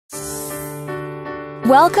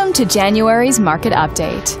Welcome to January's Market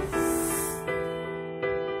Update,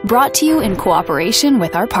 brought to you in cooperation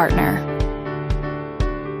with our partner.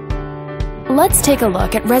 Let's take a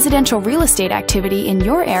look at residential real estate activity in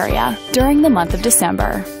your area during the month of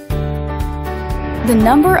December. The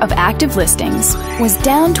number of active listings was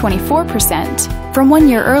down 24% from 1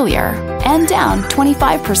 year earlier and down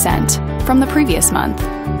 25% from the previous month.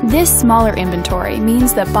 This smaller inventory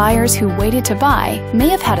means that buyers who waited to buy may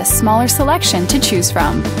have had a smaller selection to choose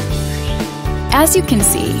from. As you can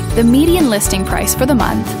see, the median listing price for the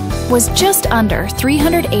month was just under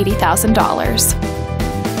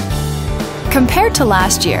 $380,000. Compared to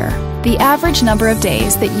last year, the average number of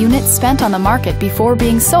days that units spent on the market before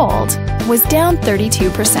being sold was down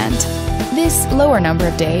 32%. This lower number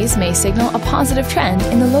of days may signal a positive trend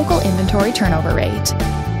in the local inventory turnover rate.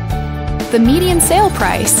 The median sale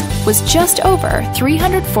price was just over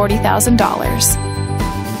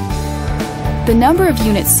 $340,000. The number of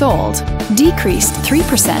units sold decreased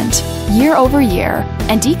 3% year over year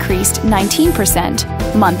and decreased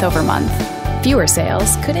 19% month over month. Fewer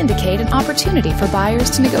sales could indicate an opportunity for buyers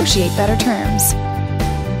to negotiate better terms.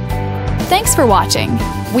 Thanks for watching.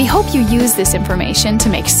 We hope you use this information to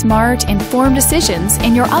make smart, informed decisions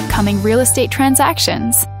in your upcoming real estate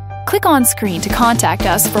transactions. Click on screen to contact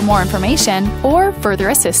us for more information or further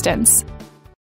assistance.